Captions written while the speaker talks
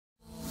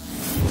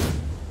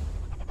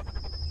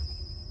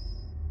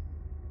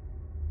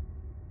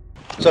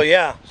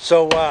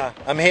So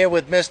I'm here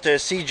with Mr.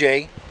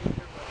 CJ,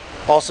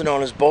 also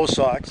known as Bo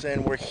Sox,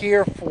 and we're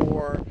here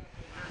for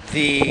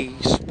the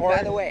Spartan.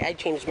 By the way, I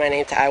changed my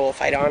name to I Will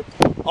Fight On.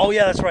 Oh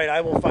yeah, that's right,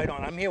 I Will Fight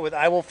On. I'm here with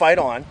I Will Fight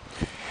On.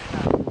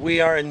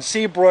 We are in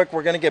Seabrook.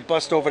 We're going to get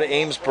bussed over to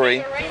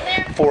Amesbury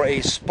for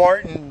a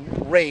Spartan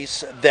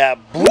race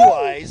that Blue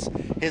Eyes,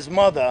 his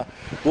mother,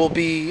 will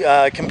be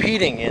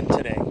competing in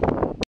today.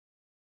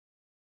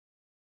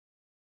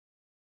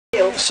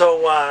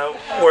 So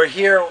we're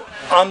here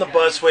on the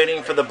bus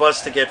waiting for the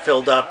bus to get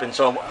filled up, and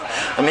so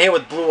I'm here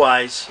with Blue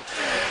Eyes,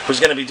 who's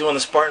going to be doing the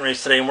Spartan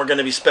race today, and we're going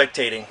to be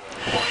spectating.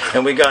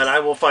 And we got I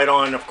Will Fight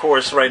On, of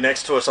course, right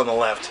next to us on the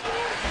left.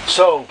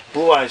 So,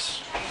 Blue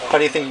Eyes, how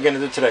do you think you're going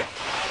to do today?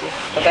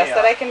 The best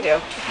that I can do.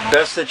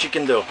 Best that you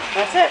can do.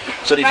 That's it.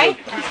 So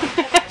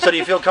do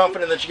you feel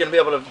confident that you're going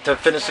to be able to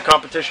finish the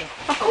competition?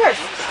 Of course.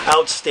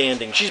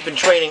 Outstanding. She's been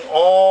training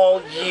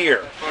all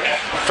year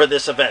for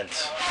this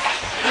event.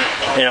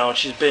 You know,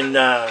 she's been,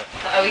 Are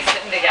we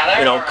sitting together?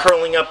 you know,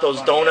 curling up those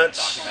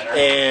donuts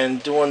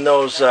and doing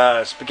those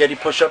spaghetti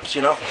push-ups,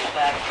 you know.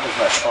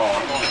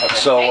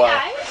 So,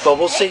 but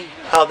we'll see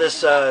how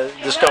this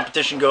this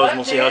competition goes, and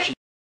we'll see how she.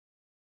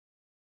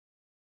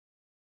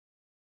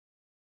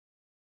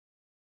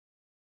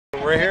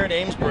 We're here in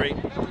Amesbury.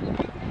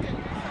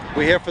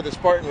 We're here for the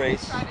Spartan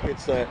race.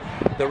 It's the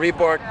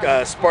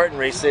Reebok Spartan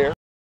race there.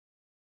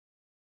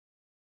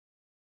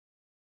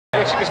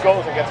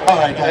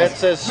 Alright guys. It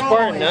says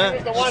Spartan,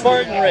 huh?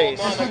 Spartan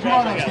race.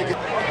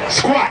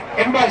 Squat.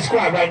 Everybody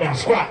squat right now.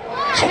 Squat.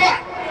 Squat.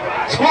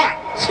 Squat.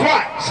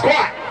 Squat.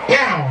 Squat.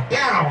 Down.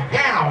 Down.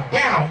 Down.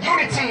 Down.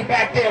 Unity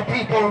back there,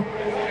 people.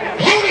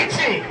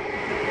 Unity.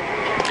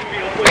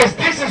 Because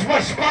this is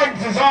what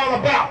Spartans is all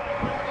about.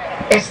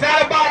 It's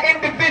not about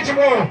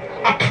individual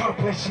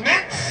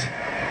accomplishments.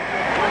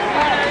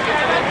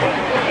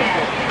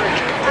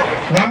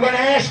 Now I'm going to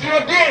ask you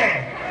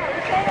again.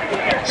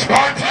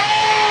 Spartans!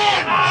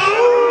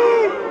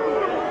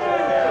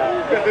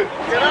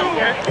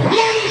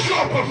 What is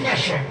your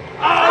profession?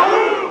 Spartans!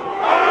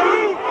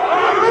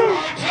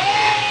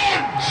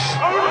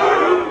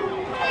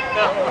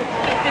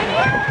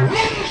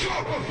 What is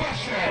your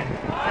profession?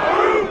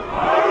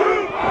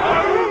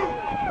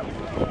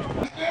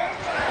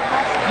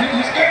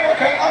 You scared?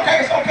 Okay, okay,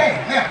 it's okay.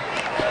 Now,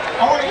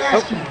 I want to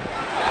ask you.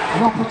 I'm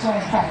going to put you on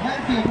the spot. Let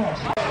me be a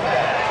question.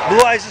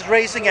 Blue Eyes is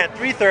racing at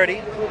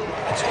 3:30.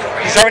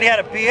 He's already had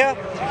a beer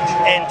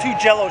and 2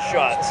 Jello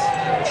shots.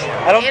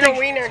 I don't And think a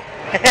wiener.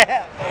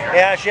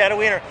 Yeah, she had a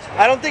wiener.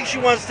 I don't think she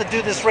wants to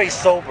do this race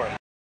sober.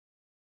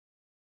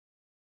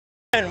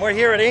 And we're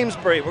here at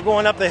Amesbury. We're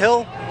going up the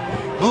hill.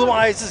 Blue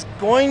Eyes is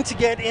going to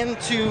get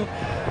into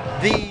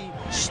the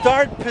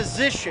start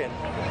position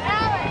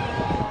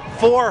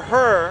for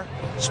her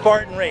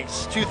Spartan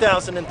race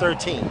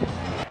 2013.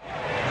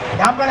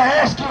 Now I'm going to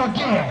ask you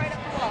again.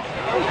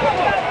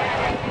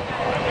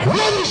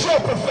 What is your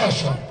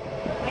profession?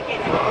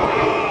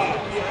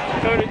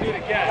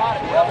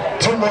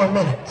 2 more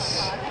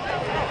minutes.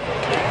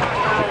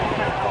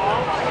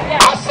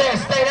 I said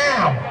stay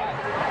down.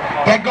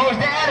 That goes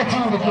the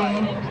attitude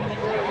again.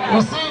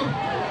 You see?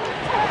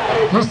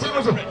 You see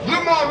what's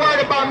you're more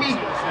worried about me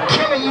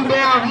killing you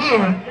down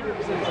here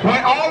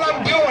when all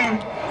I'm doing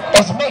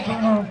is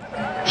making you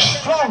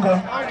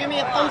stronger. Or give me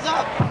a thumbs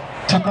up.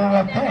 To go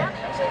up there.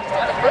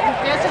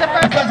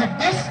 Because if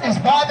this is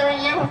bothering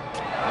you,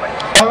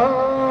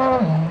 oh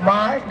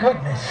my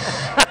goodness.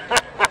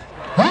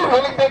 You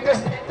really think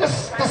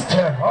this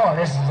terrible? Oh,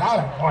 this is out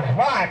of order.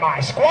 Why am I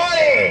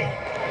squatting?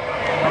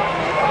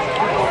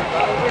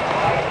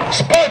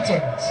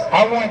 Spartans,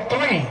 I want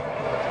 3.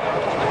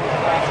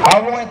 I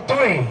want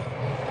 3.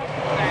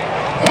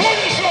 What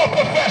is your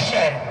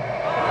profession?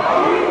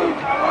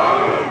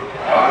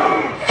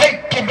 Thank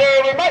you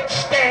very much.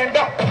 Stand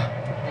up.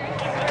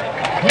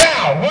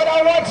 Now, what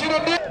I want you to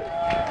do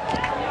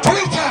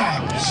 3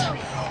 times.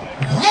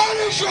 What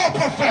is your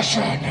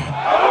profession?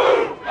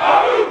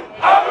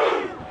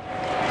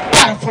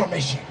 Battle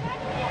formation.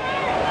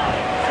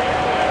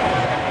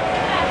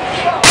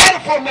 Battle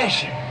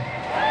formation.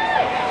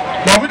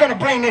 Now we're going to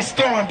bring this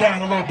storm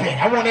down a little bit.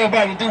 I want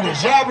everybody to do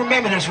this. Y'all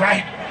remember this,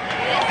 right?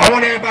 I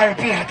want everybody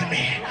to repeat after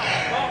me.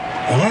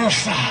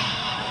 Woosah.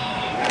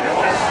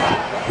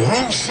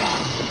 Woosah.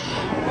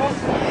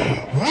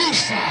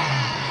 Woosah.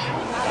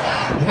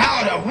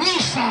 Louder.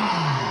 Woosah.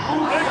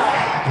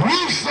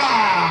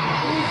 Woosah.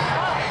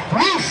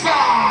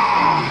 Woosah.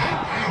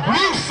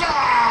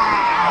 Woosah.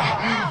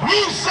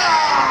 Woosah.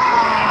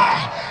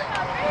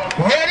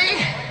 Ready?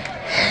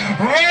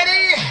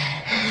 Ready?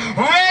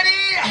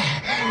 Ready?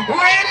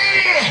 Ready?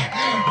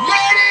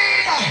 Ready?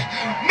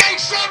 Make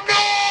some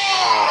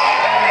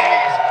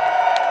noise!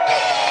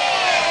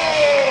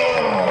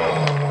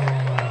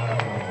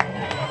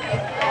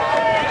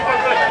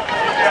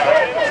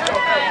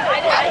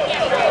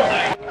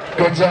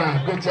 Good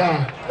job, good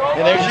job.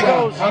 And there she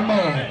goes. My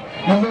man,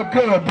 you look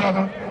good,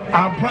 brother.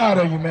 I'm proud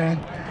of you, man.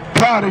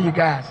 Proud of you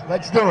guys.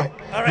 Let's do it.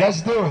 All right.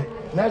 Let's do it.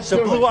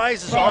 So Blue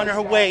Eyes is on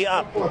her way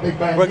up.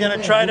 We're going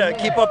to try to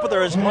keep up with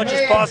her as much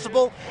as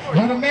possible.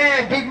 You the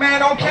man, big man,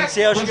 don't catch.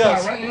 See how she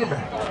goes.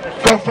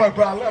 Go for it,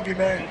 bro. I love you,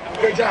 man.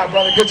 Good job,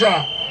 brother. Good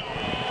job.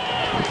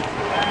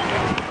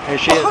 Here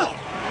she is.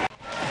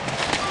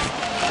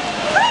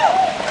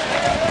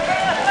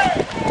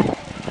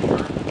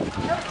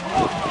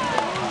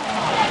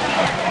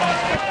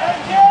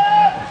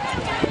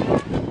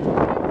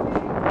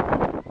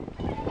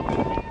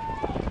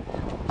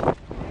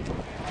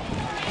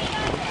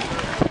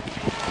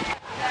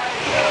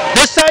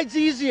 This side's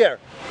easier.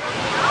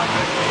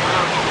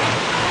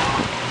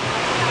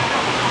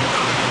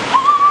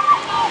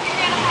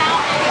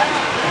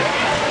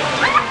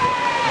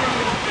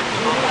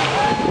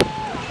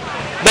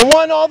 The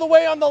one all the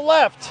way on the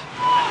left.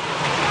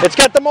 It's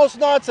got the most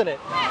knots in it.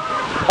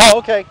 Oh,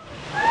 okay.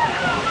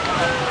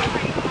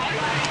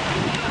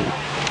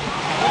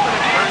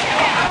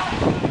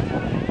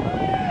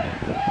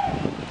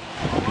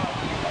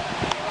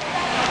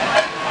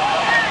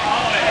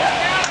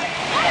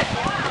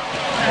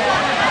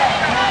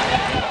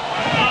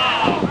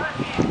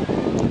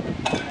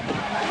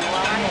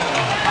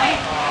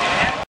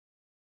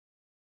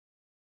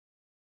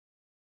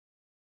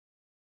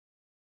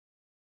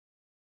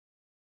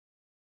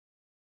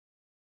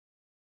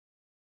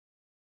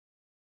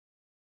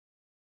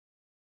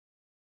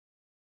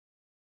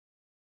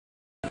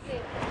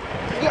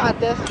 You got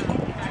this.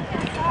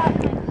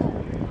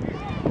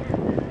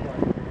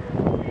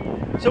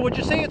 So would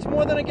you say it's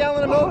more than a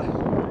gallon of milk?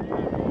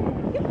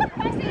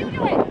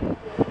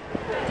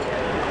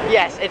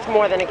 Yes, it's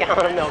more than a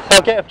gallon of milk.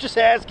 Okay, I'm just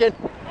asking.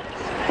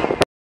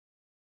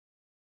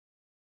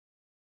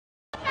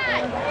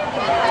 And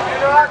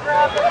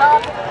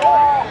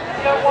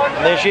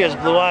there she is.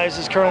 Blue Eyes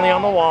is currently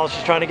on the wall.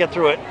 She's trying to get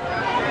through it.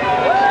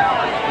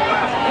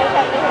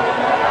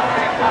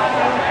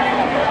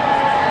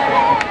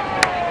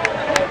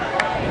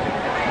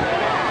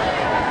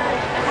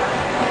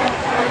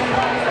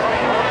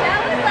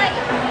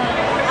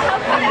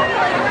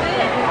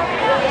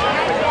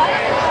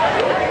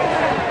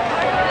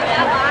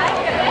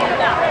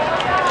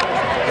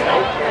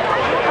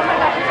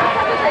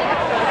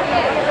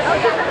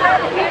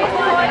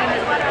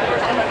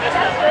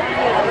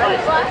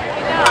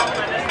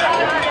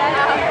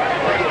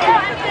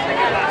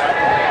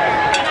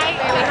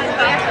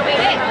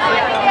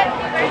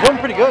 She's doing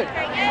pretty good.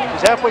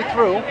 She's halfway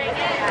through.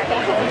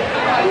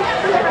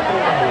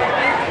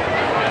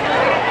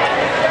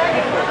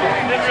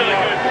 That's really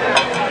good.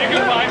 You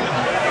can find them.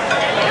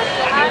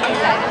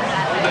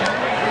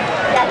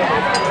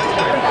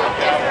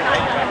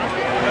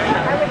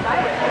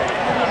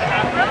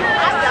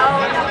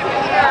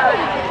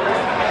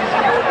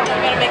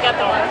 I'm gonna make up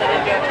the ones that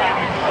didn't do it.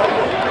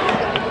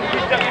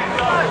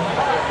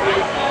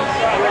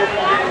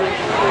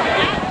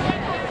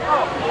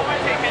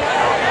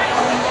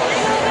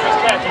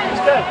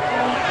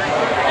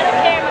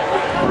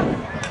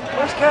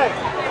 Where's Kay?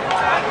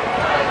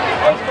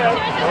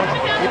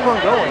 Keep on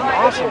going.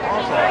 Awesome,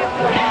 awesome.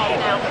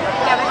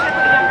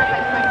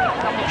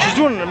 She's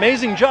doing an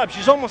amazing job.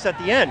 She's almost at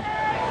the end.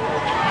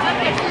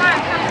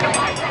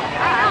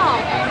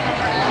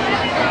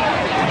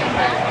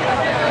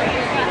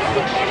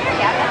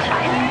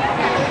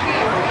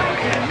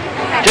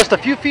 Just a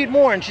few feet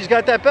more and she's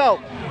got that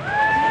belt.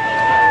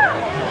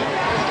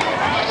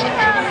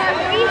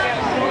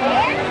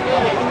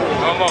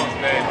 Almost,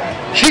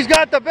 man. She's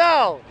got the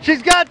bell.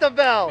 She's got the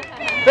bell.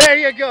 There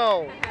you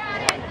go.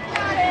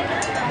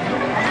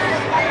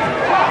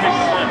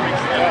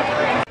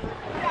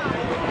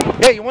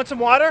 Hey, you want some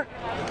water?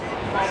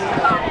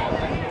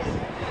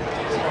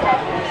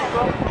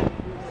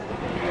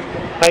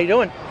 How you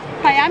doing?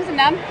 My arms are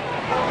numb.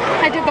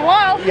 I did the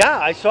wall. Yeah,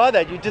 I saw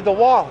that. You did the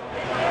wall.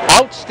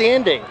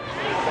 Outstanding.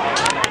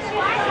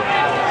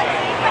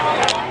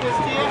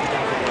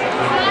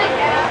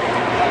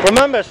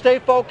 Remember, stay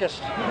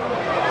focused. That's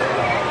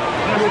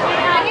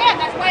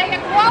why I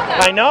hit the wall now.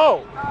 I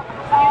know.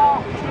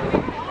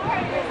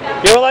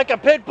 You were like a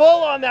pit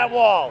bull on that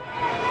wall.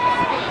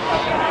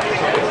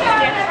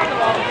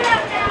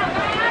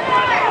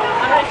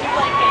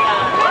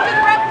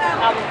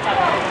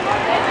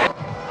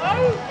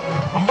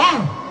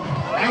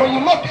 And when you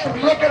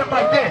look at it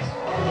like this.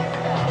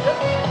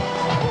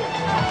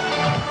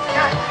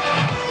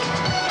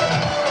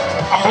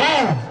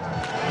 Oh,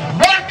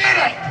 1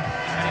 minute.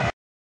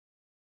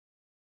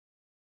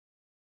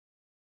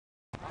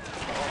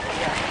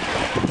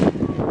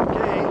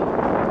 Okay,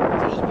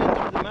 she's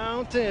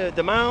been through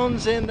the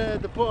mounds and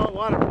the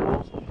water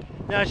pools.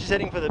 Now she's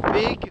heading for the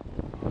big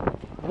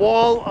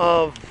wall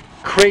of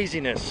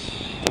craziness.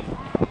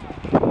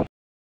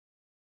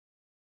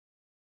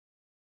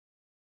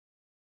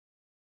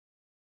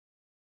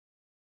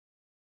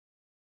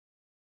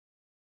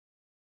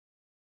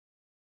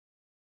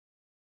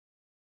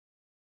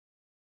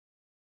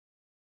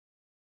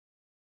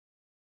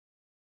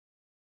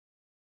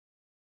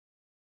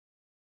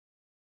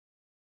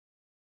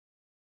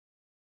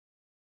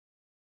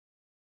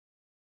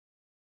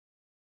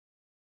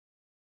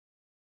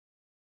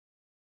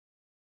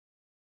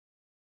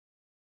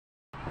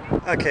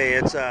 Okay,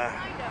 it's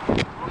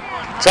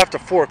after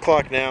 4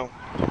 o'clock now.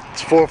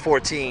 It's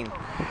 4:14,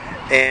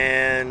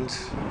 and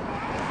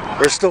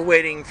we're still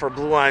waiting for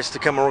Blue Eyes to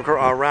come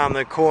around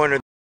the corner.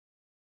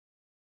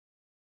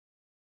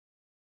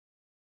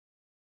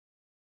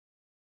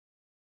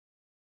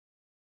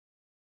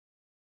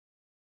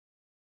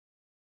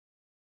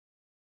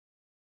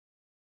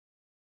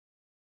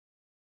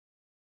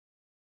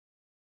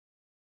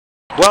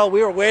 Well,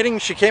 we were waiting.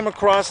 She came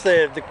across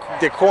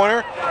the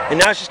corner, and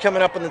now she's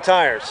coming up on the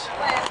tires.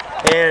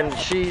 And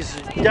she's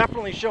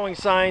definitely showing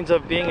signs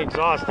of being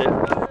exhausted.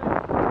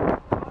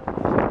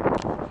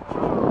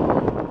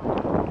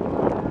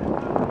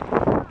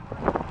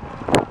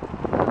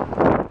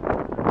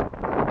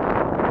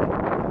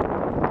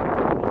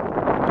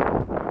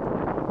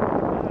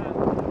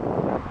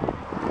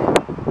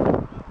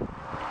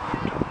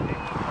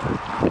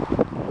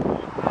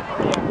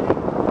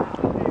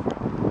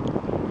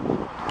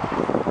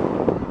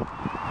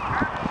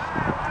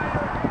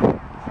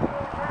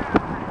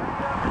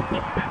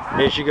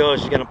 Here she goes.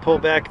 She's going to pull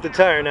back the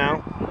tire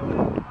now.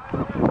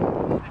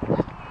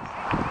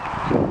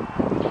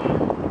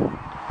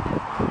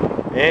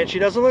 And she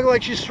doesn't look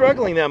like she's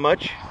struggling that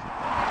much.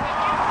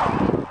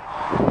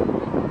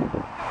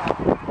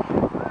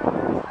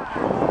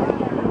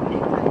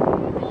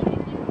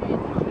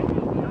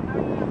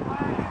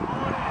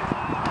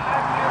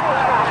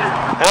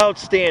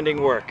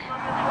 Outstanding work.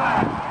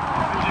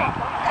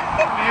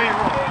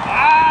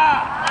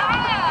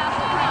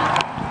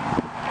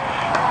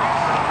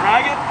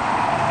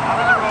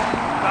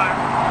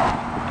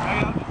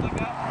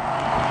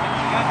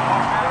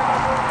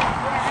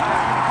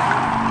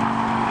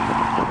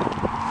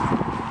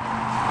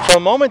 For a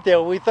moment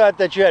there, we thought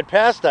that you had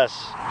passed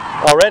us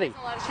already.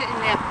 A lot of shit in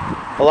there.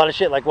 A lot of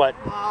shit, like what?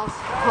 Walls,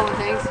 pulling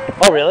things,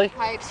 Oh, really?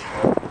 pipes.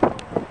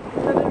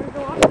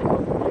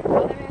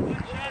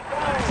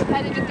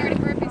 Had to do 30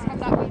 burpees,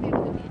 comes out maybe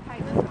able to do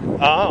pipes.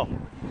 Oh.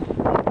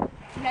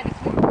 You had to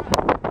sweep around.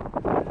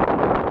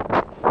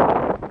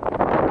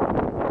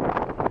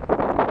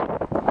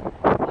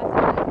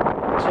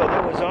 So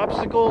there was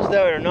obstacles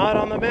that are not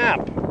on the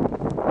map.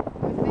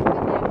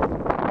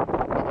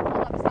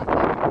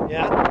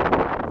 Yeah.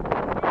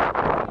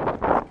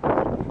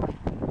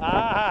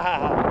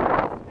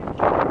 Ah.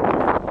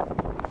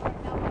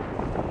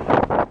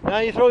 Now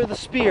you throw the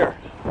spear.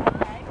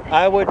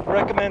 I would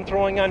recommend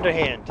throwing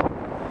underhand.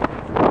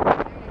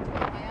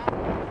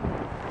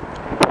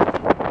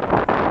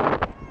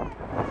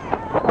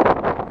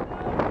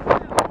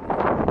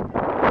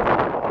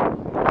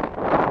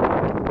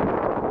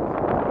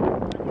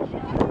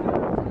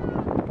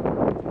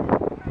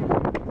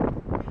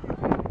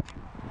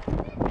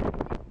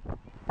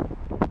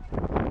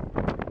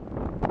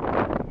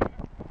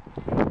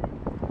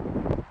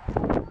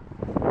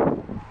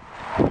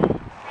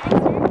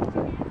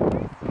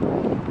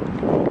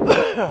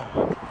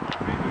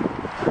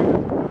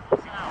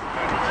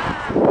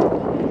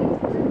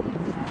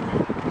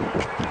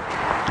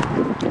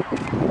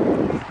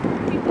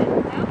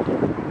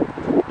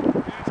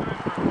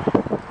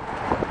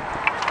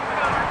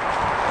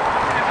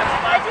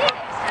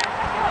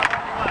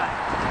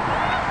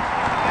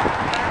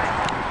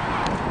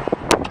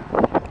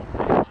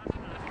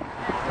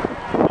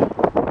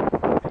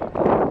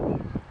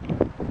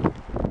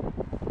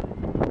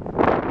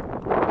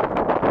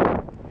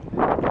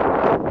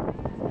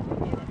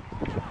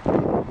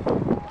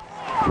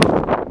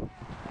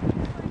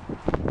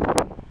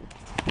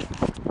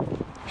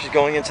 She's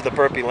going into the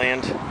burpee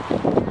land,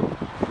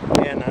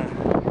 and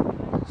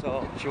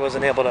so she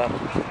wasn't able to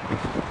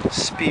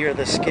spear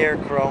the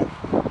scarecrow.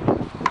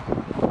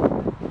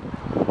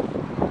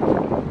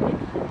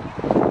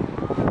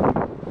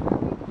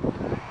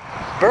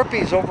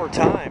 Burpees over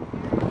time,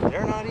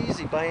 they're not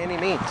easy by any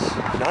means.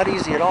 Not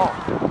easy at all.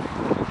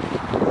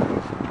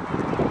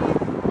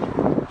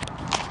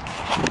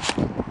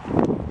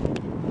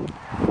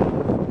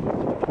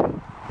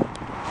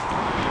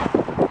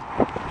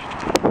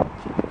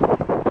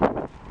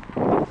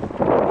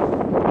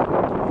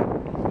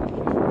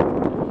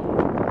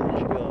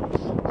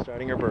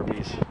 Starting her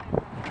burpees.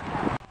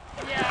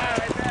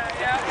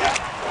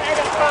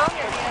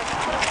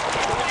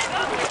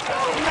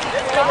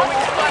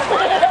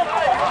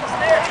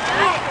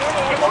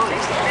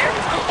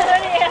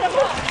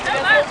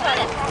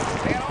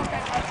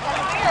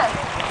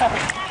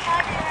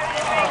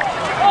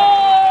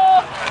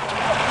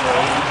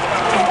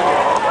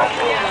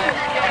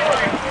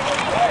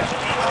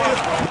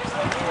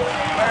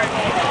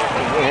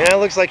 Yeah,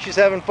 looks like she's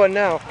having fun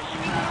now.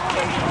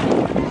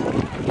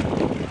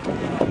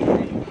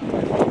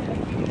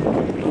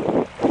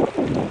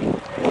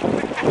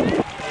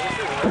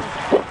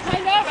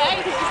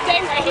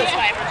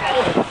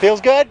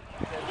 Feels good?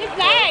 It's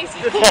nice.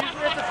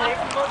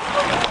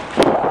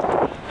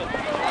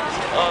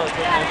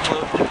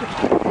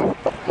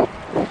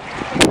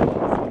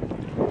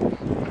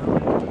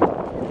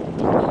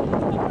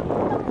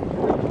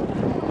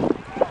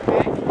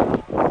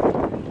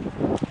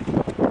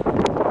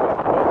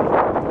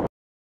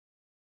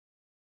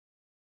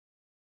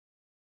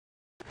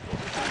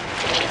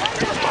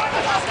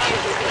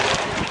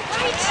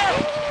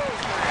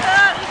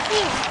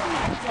 Want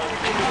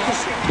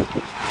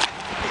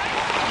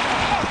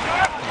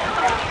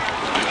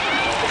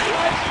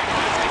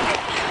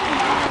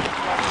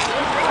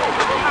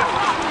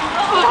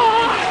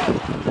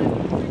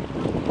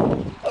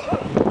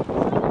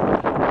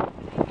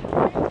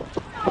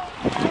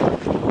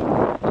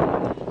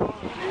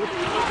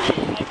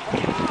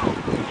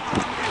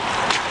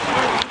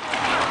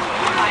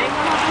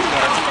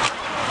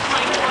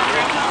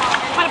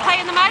to play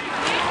in the mud?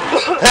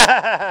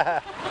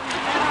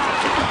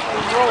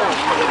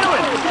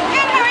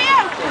 Good, how are you?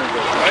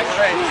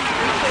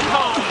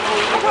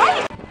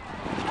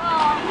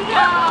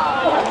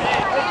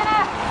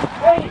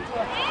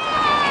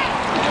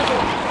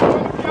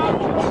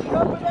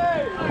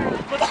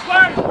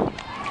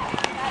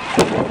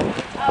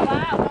 Oh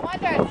wow, no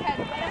wonder it's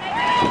heavy.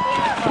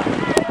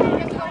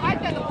 Go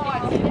under the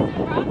water.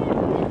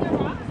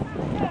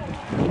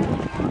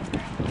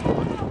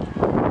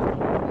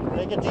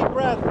 Take a deep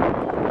breath.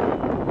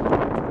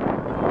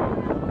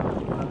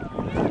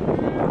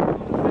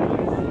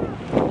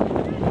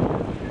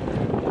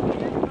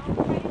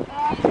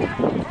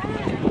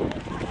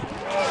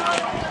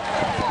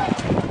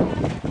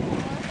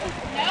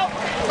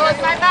 Close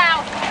my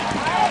mouth.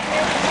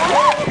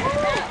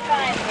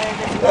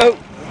 Oh.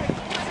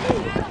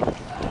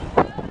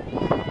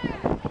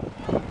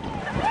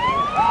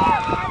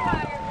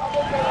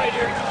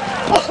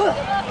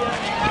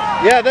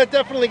 Yeah, that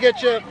definitely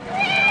gets you.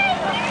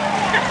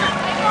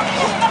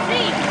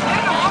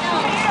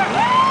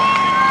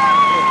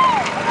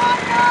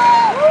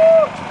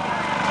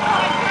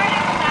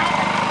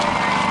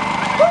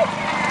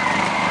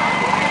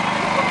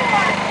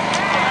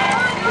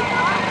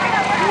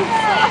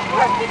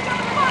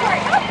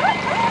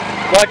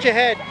 Watch your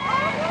head.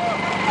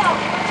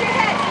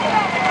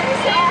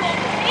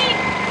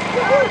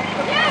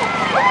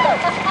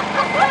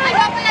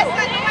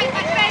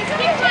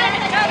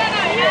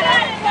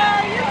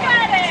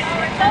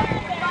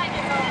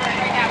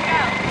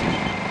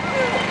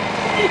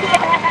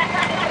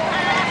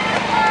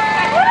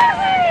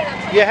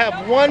 You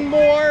have one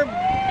more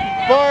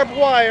barbed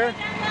wire.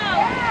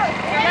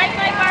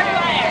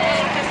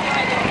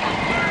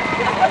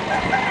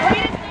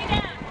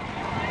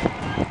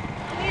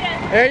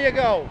 There you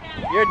go.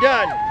 You're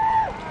done.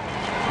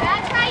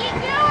 That's how you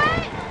do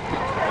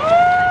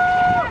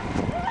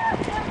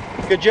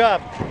it. Good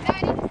job.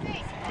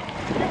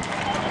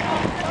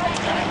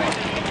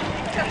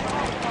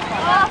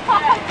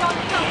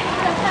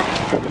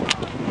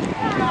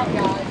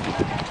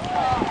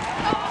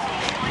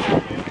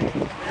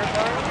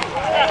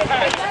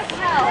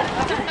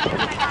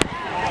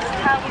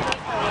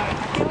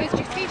 Where's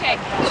your CJ?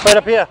 Right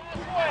up here.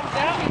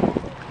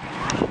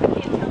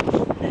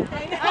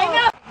 I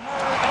know.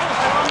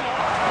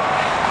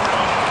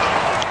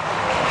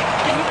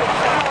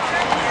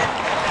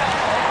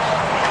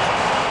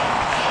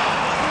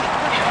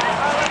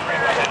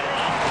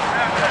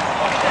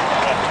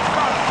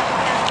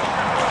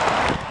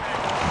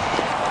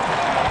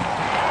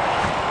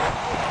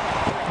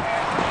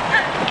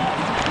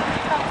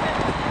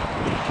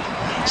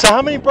 So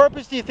how many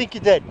burpees do you think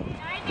you did?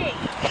 90.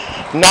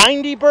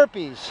 90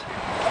 burpees.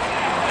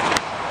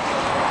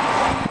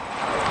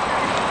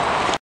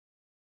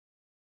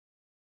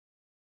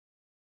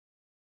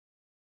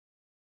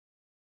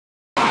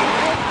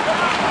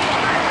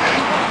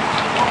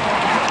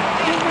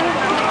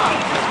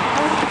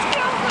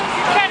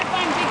 Trying to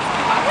find big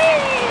spots.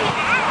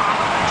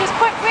 Just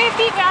put your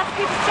feet back,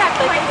 people check.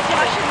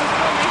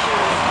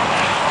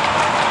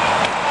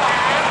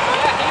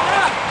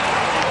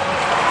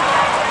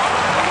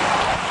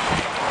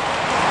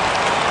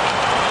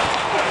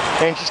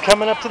 And she's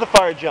coming up to the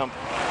fire jump.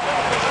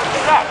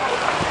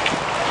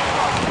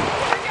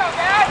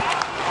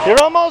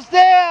 You're almost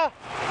there.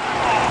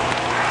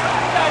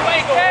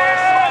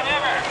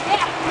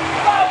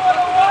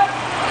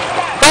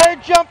 Fire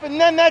jump and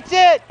then that's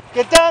it.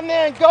 Get down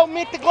there and go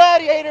meet the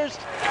gladiators.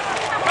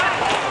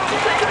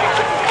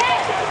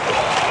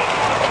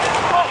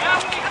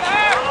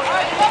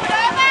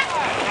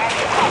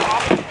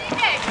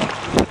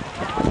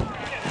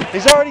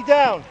 He's already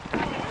down.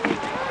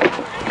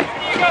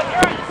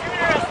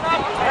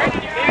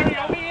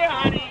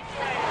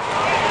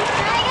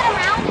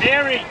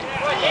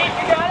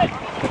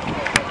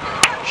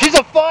 She's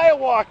a fire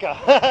walker.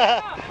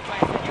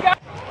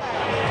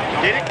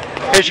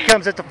 Here she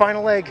comes at the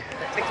final leg.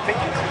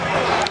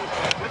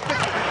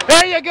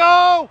 There you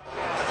go.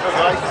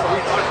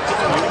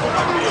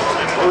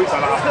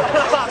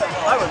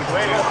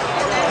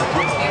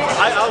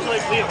 I was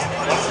like,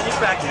 he's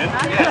back in.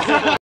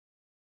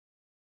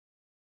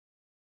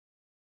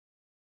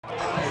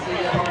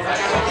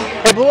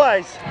 Hey, Blue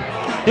Eyes,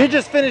 you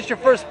just finished your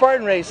first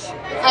Spartan race.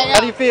 I know. How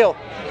do you feel?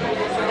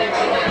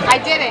 I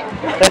did it.